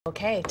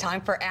Okay,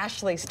 time for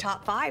Ashley's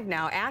top 5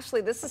 now.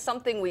 Ashley, this is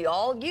something we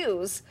all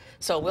use,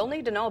 so we'll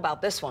need to know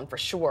about this one for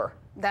sure.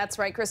 That's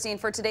right, Christine.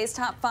 For today's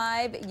top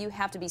 5, you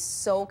have to be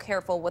so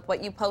careful with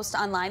what you post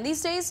online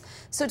these days.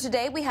 So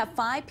today we have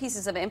 5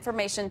 pieces of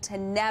information to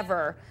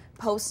never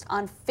post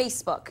on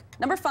Facebook.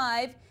 Number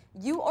 5,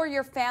 you or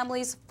your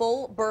family's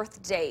full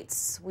birth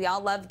dates. We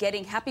all love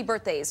getting happy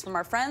birthdays from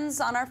our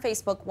friends on our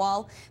Facebook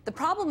wall. The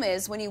problem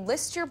is when you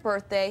list your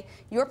birthday,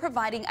 you're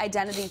providing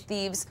identity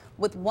thieves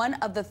with one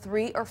of the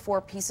 3 or 4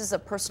 pieces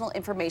of personal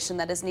information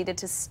that is needed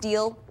to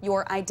steal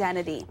your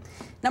identity.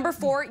 Number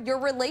 4, your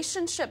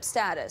relationship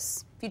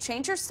status. If you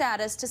change your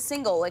status to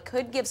single, it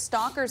could give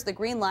stalkers the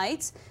green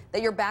light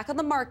that you're back on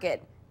the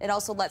market. It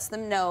also lets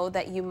them know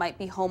that you might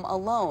be home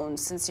alone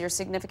since your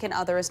significant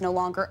other is no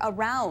longer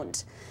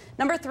around.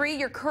 Number 3,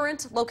 your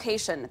current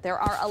location. There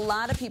are a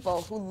lot of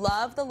people who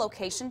love the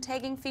location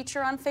tagging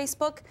feature on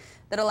Facebook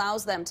that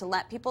allows them to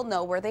let people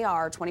know where they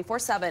are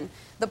 24/7.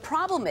 The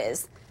problem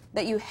is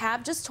that you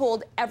have just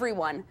told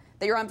everyone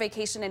that you're on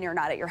vacation and you're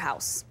not at your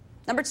house.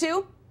 Number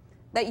 2,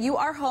 that you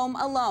are home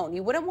alone.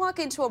 You wouldn't walk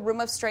into a room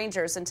of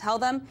strangers and tell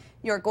them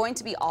you're going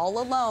to be all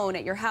alone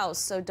at your house,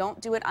 so don't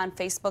do it on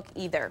Facebook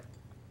either.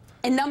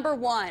 And number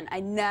 1, I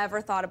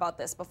never thought about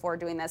this before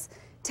doing this,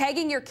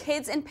 tagging your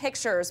kids in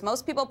pictures.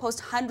 Most people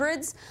post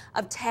hundreds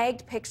of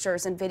tagged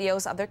pictures and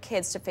videos of their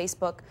kids to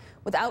Facebook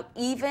without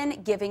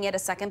even giving it a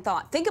second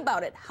thought. Think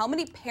about it. How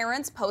many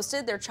parents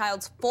posted their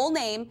child's full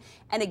name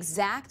and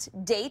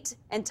exact date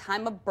and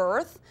time of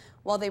birth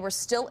while they were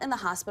still in the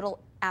hospital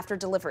after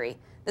delivery?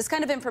 This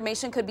kind of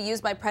information could be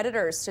used by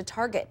predators to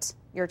target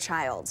your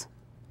child.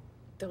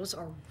 Those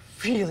are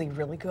really,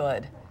 really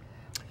good.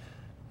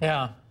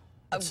 Yeah.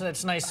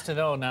 It's nice to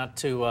know not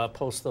to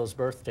post those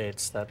birth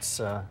dates.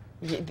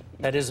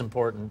 That is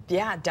important.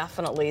 Yeah,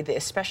 definitely,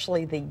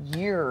 especially the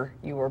year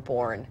you were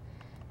born.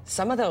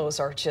 Some of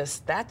those are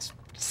just, that's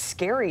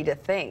scary to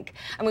think.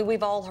 I mean,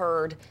 we've all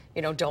heard,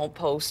 you know, don't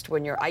post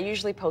when I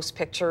usually post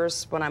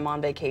pictures when I'm on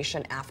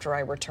vacation after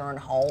I return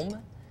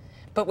home.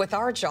 But with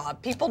our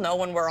job, people know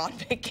when we're on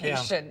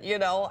vacation, you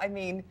know? I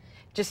mean,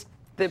 just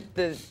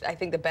I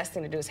think the best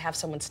thing to do is have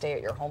someone stay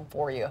at your home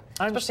for you,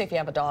 especially if you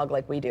have a dog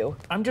like we do.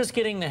 I'm just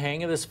getting the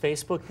hang of this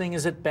Facebook thing.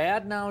 Is it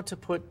bad now to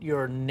put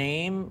your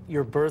name,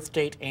 your birth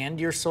date, and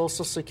your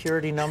social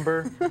security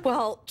number?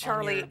 Well,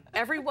 Charlie,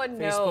 everyone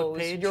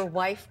knows your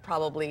wife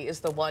probably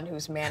is the one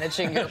who's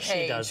managing your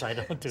page. She does. I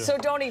don't do it. So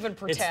don't even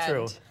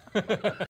pretend. It's true.